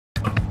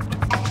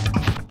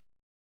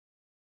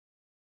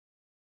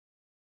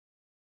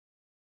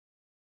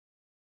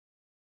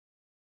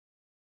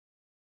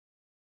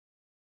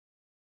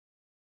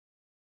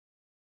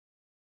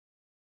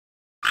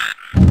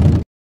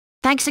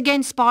Thanks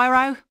again,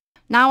 Spyro.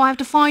 Now I have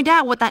to find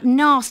out what that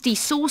nasty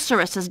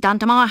sorceress has done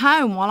to my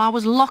home while I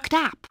was locked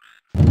up.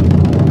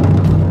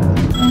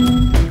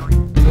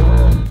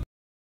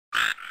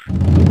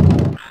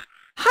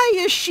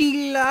 Hiya,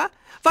 Sheila.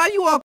 While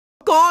you are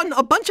gone,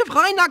 a bunch of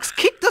Reinachs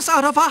kicked us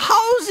out of our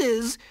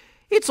houses.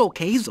 It's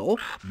okay, though.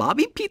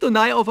 Bobby, Pete and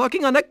I are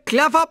working on a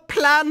clever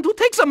plan to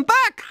take them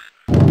back.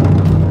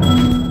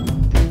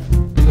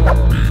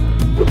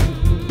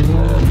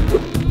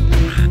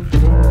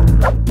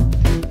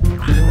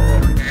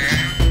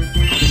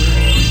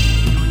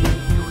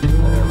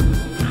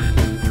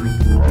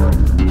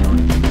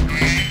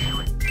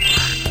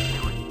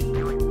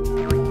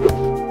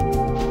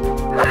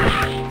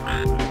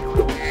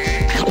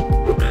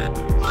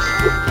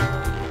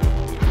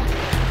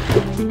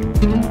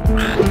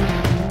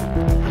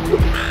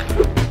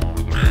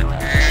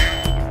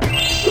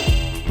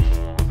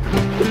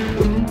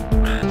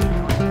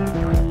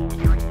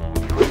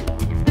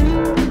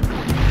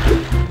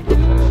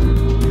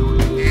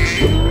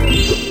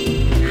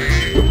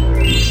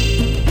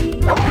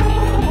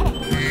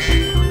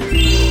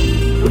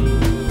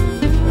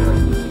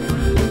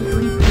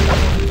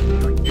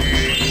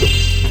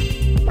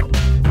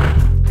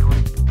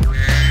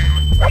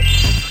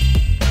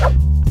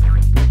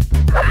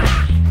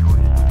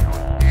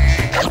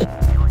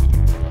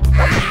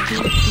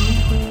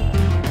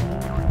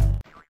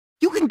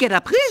 Get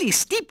up really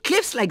steep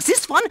cliffs like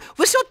this one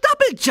with your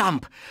double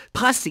jump.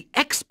 Press the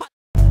X button.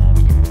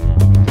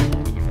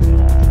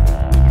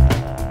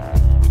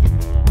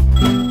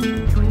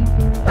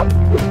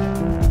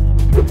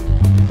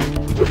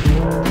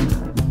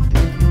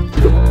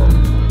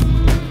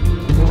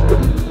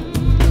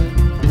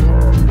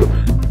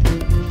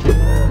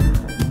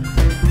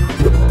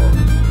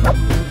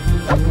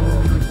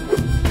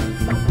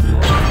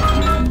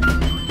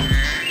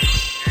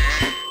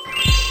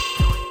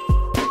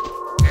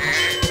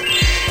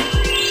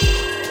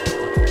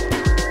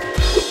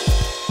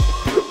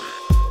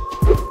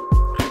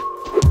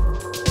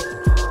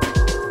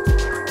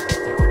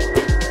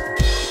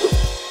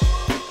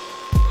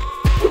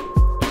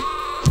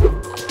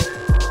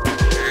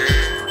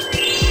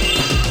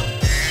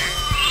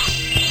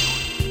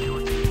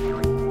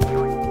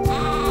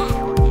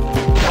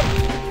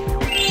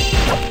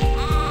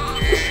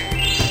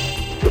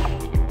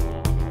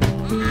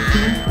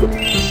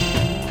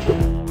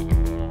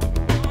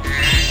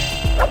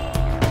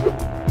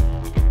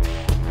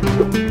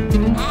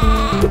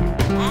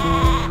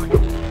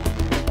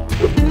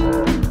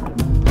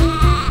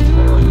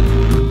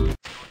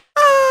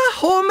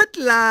 Home at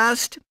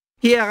last.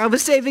 Here, I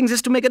was saving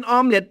this to make an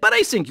omelette, but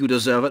I think you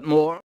deserve it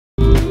more.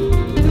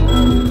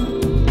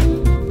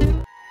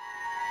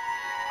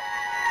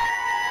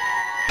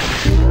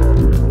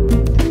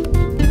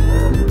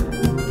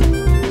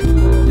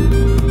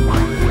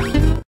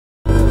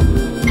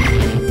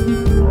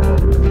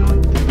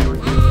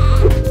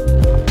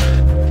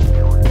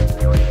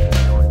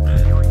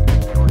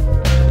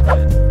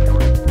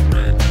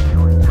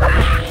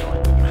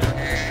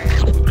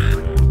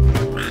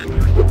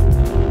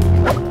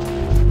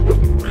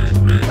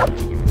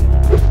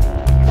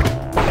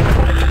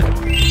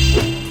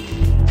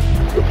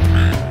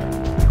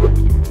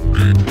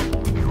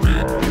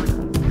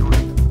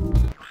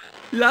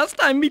 Last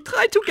time we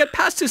tried to get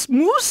past this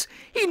moose,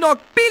 he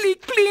knocked Billy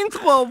clean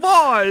through a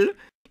wall.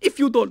 If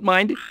you don't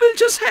mind, we'll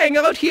just hang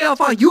out here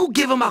while you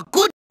give him a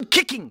good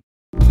kicking.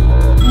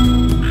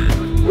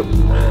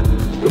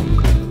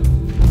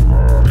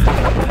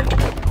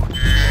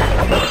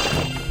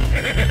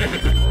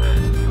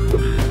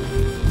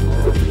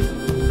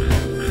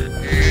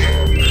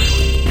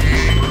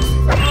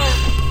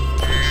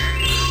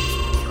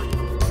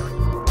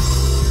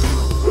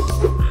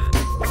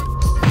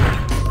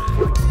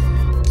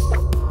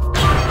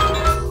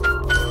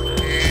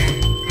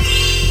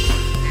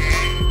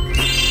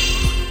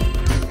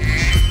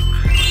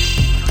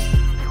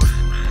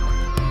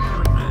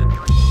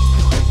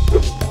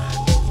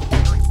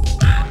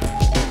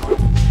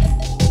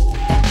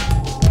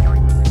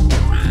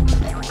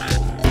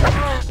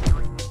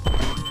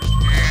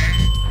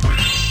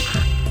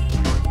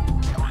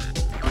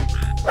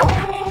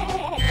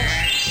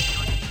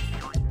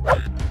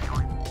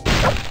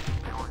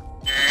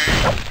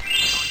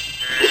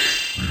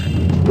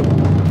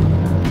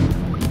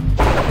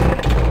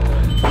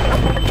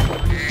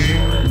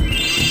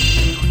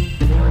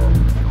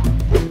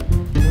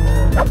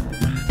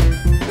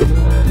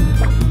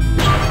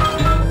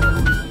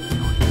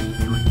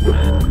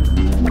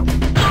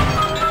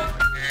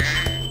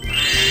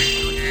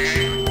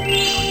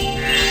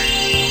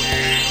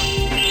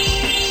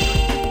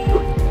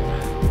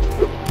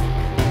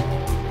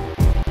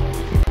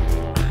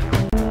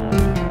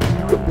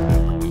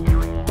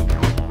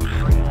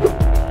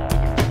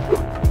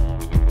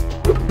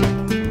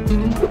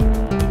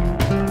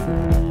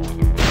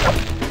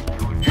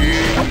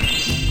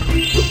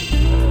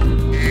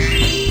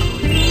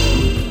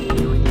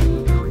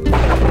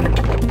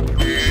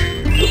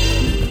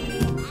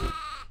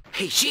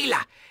 Hey,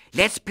 Sheila,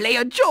 let's play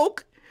a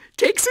joke.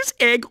 takes his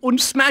egg and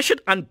smash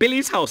it on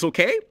Billy's house,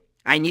 okay?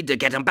 I need to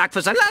get him back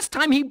for the last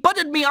time he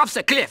butted me off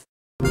the cliff.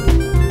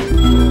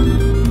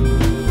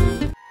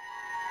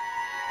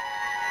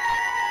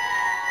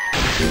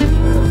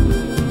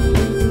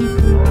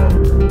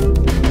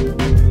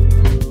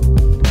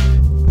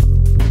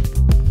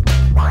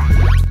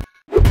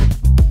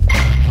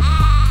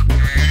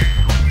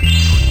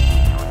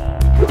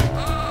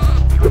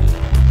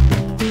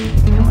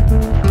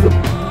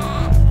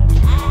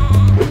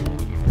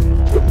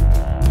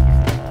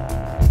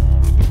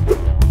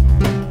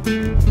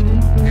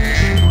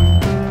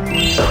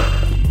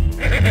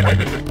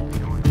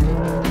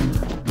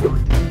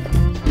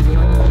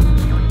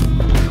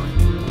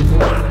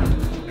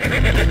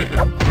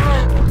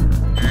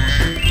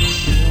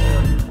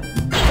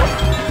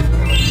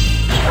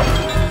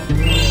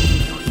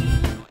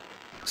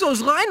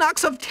 Those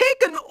Rhinox have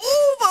taken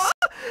over!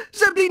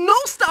 There'll be no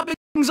stopping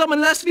them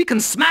unless we can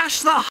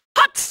smash the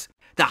huts!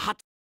 The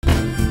huts.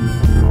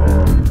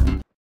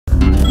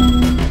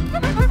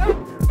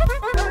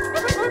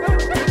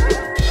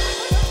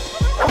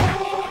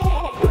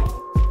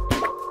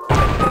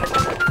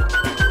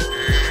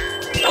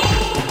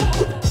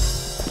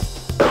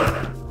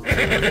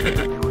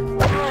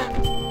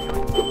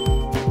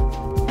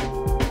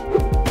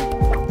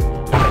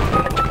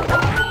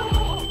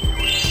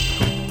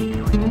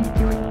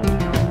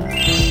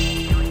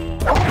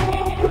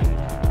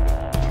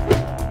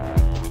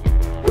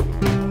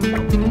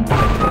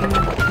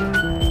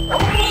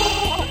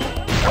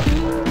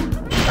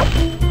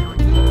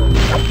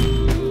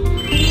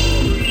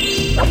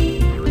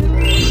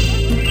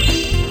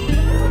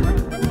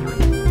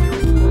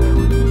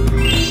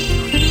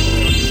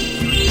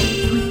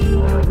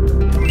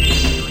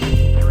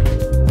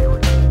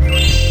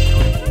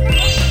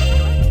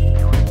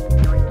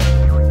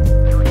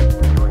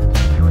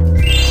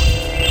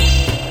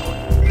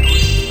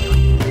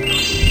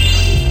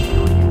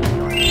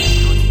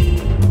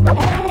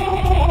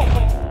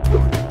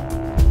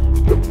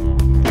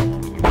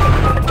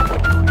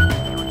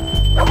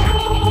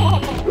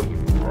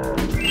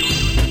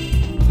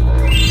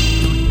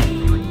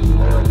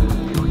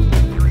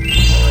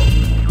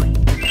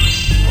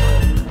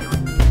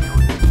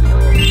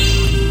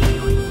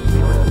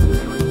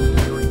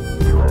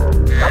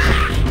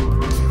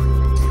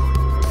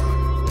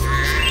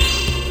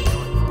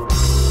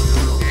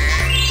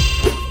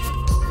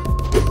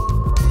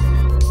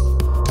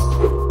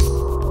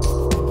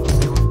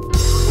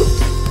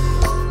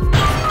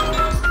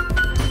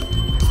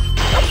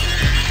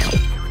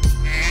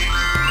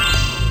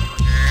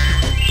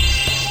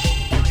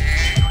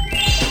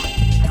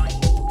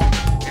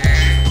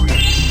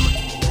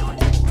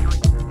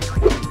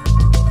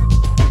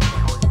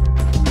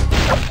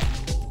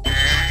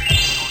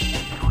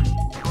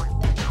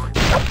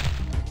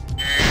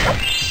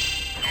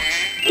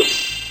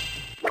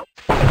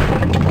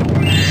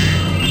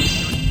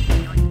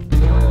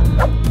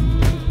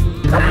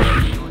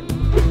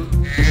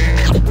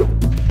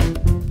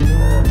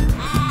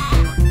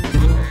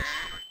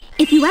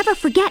 If you ever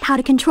forget how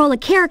to control a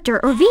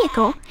character or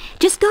vehicle,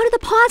 just go to the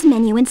pause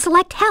menu and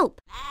select Help.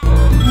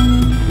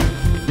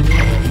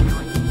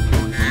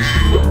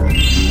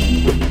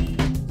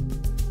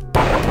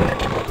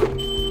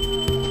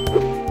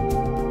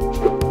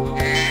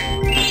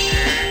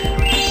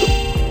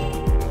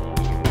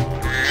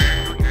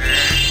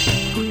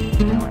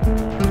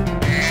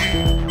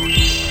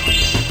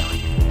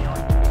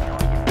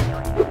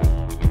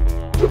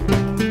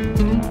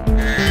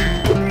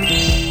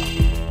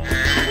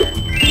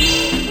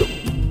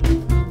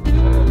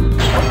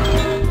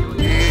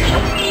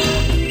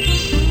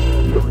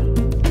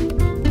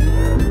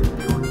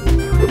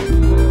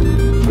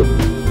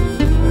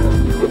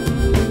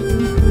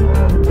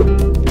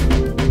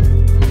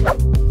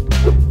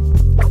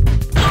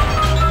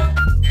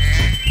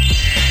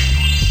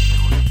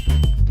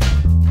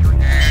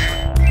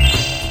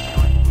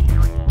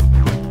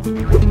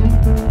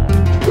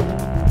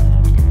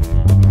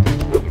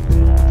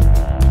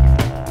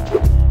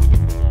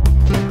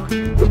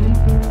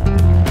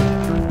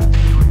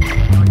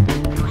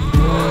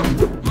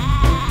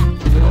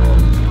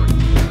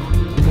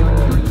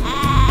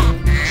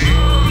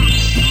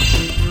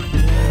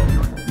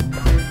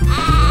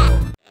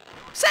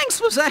 Thanks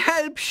for the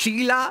help,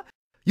 Sheila.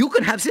 You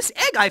can have this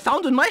egg I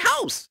found in my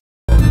house.